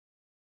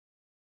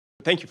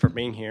Thank you for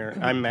being here.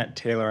 I'm Matt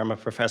Taylor. I'm a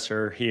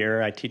professor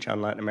here. I teach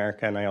on Latin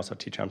America, and I also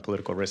teach on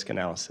political risk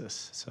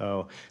analysis.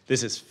 So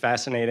this is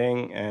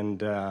fascinating,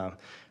 and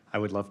I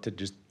would love to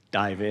just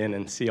dive in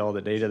and see all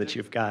the data that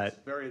you've got.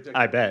 Very addictive.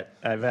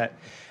 I bet.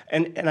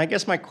 And I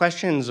guess my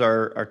questions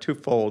are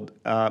twofold,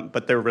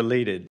 but they're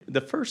related.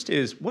 The first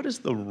is, what is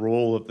the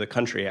role of the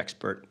country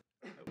expert?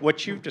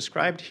 What you've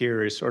described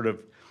here is sort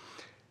of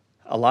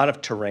a lot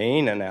of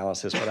terrain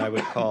analysis, what I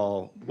would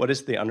call, what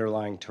is the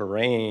underlying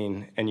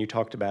terrain? And you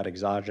talked about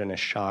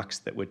exogenous shocks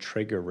that would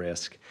trigger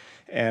risk.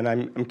 And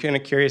I'm kind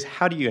of curious,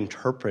 how do you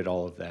interpret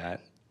all of that?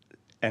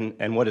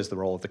 And what is the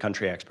role of the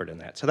country expert in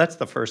that? So that's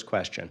the first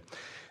question.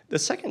 The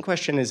second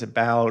question is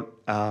about,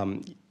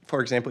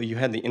 for example, you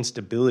had the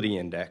instability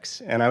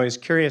index. And I was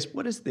curious,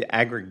 what is the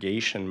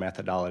aggregation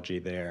methodology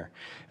there?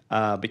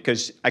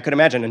 Because I could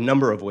imagine a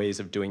number of ways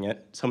of doing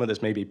it. Some of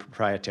this may be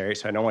proprietary,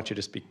 so I don't want you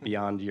to speak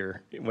beyond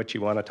what you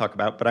want to talk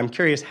about. But I'm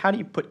curious, how do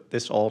you put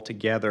this all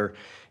together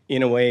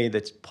in a way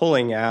that's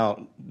pulling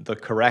out the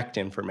correct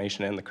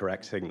information and the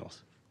correct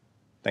signals?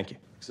 Thank you.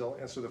 So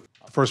I'll answer the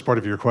first part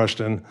of your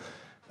question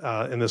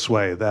in this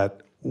way,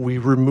 that we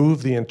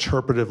remove the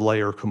interpretive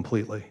layer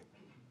completely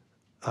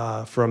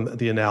from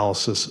the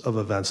analysis of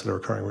events that are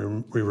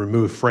occurring. We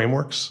remove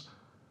frameworks,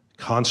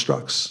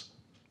 constructs,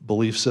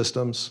 belief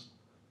systems,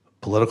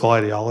 political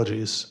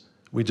ideologies.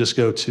 We just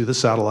go to the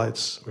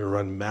satellites. We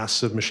run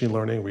massive machine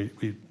learning.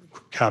 We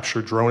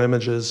capture drone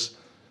images,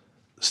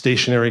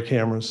 stationary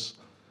cameras,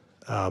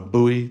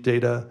 buoy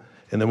data.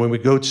 And then when we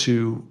go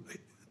to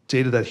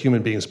data that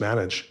human beings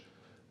manage,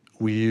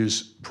 we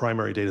use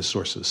primary data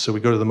sources. So we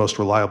go to the most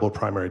reliable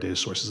primary data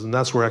sources. And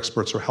that's where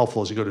experts are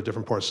helpful as you go to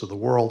different parts of the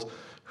world.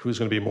 Who's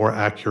going to be more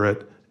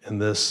accurate in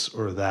this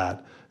or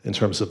that in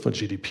terms of what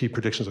GDP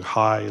predictions are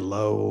high,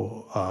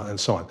 low, and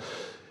so on.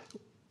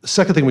 The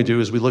second thing we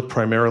do is we look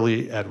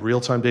primarily at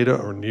real-time data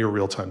or near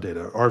real-time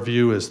data. Our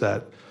view is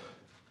that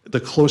the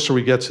closer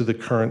we get to the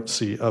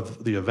currency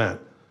of the event,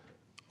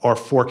 our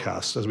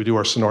forecast, as we do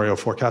our scenario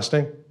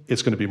forecasting,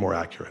 it's going to be more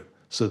accurate.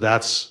 So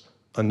that's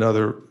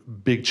another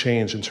big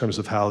change in terms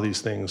of how these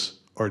things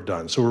are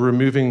done. So we're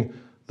removing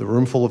the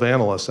room full of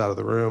analysts out of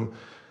the room.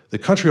 The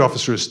country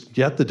officers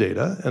get the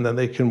data, and then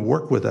they can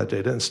work with that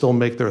data and still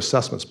make their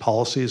assessments.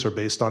 Policies are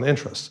based on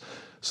interests.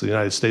 So the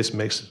United States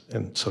makes,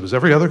 and so does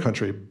every other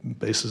country,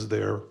 bases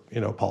their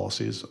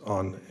policies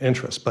on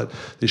interest. But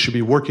they should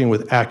be working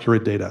with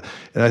accurate data.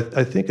 And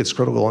I think it's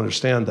critical to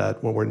understand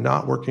that when we're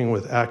not working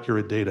with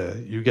accurate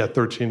data, you get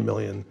 13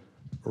 million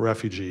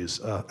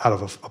refugees out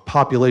of a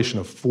population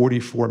of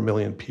 44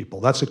 million people.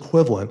 That's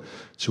equivalent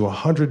to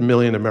 100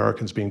 million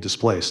Americans being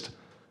displaced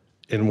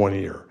in 1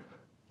 year.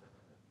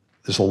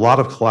 There's a lot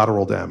of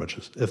collateral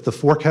damages. If the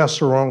forecasts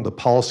are wrong, the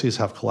policies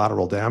have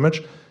collateral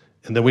damage,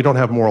 and then we don't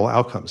have moral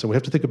outcomes. And we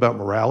have to think about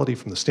morality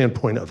from the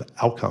standpoint of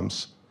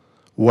outcomes.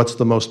 What's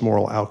the most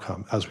moral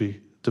outcome as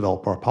we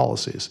develop our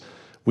policies?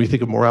 We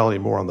think of morality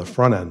more on the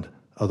front end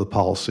of the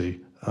policy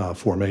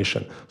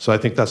formation. So I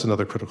think that's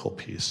another critical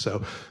piece.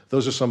 So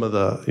those are some of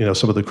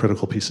the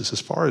critical pieces.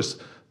 As far as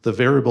the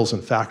variables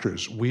and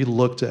factors, we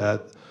looked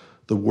at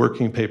the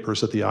working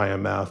papers at the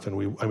IMF, and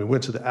we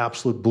went to the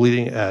absolute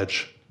bleeding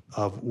edge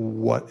of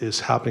what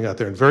is happening out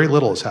there, and very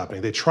little is happening.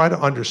 They try to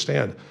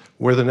understand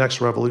where the next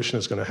revolution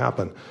is going to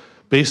happen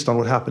based on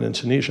what happened in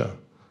Tunisia,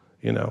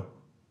 a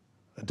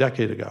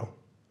decade ago.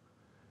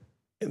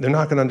 And they're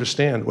not going to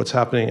understand what's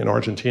happening in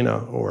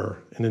Argentina or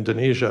in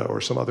Indonesia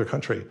or some other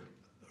country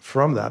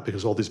from that,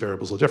 because all these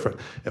variables are different.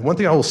 And one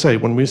thing I will say,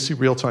 when we see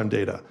real-time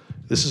data,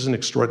 this is an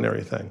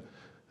extraordinary thing.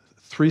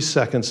 3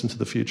 seconds into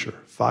the future,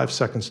 5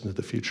 seconds into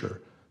the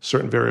future,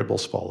 certain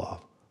variables fall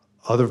off.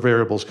 Other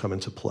variables come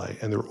into play,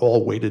 and they're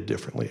all weighted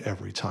differently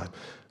every time.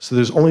 So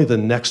there's only the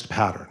next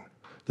pattern.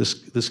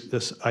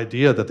 This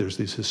idea that there's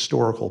these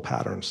historical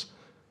patterns,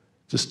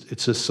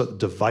 it's just a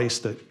device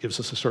that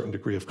gives us a certain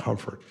degree of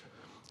comfort.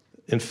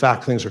 In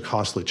fact, things are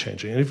constantly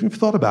changing. And if you've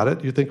thought about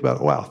it, you think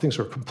about, wow, things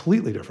are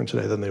completely different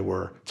today than they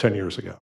were 10 years ago.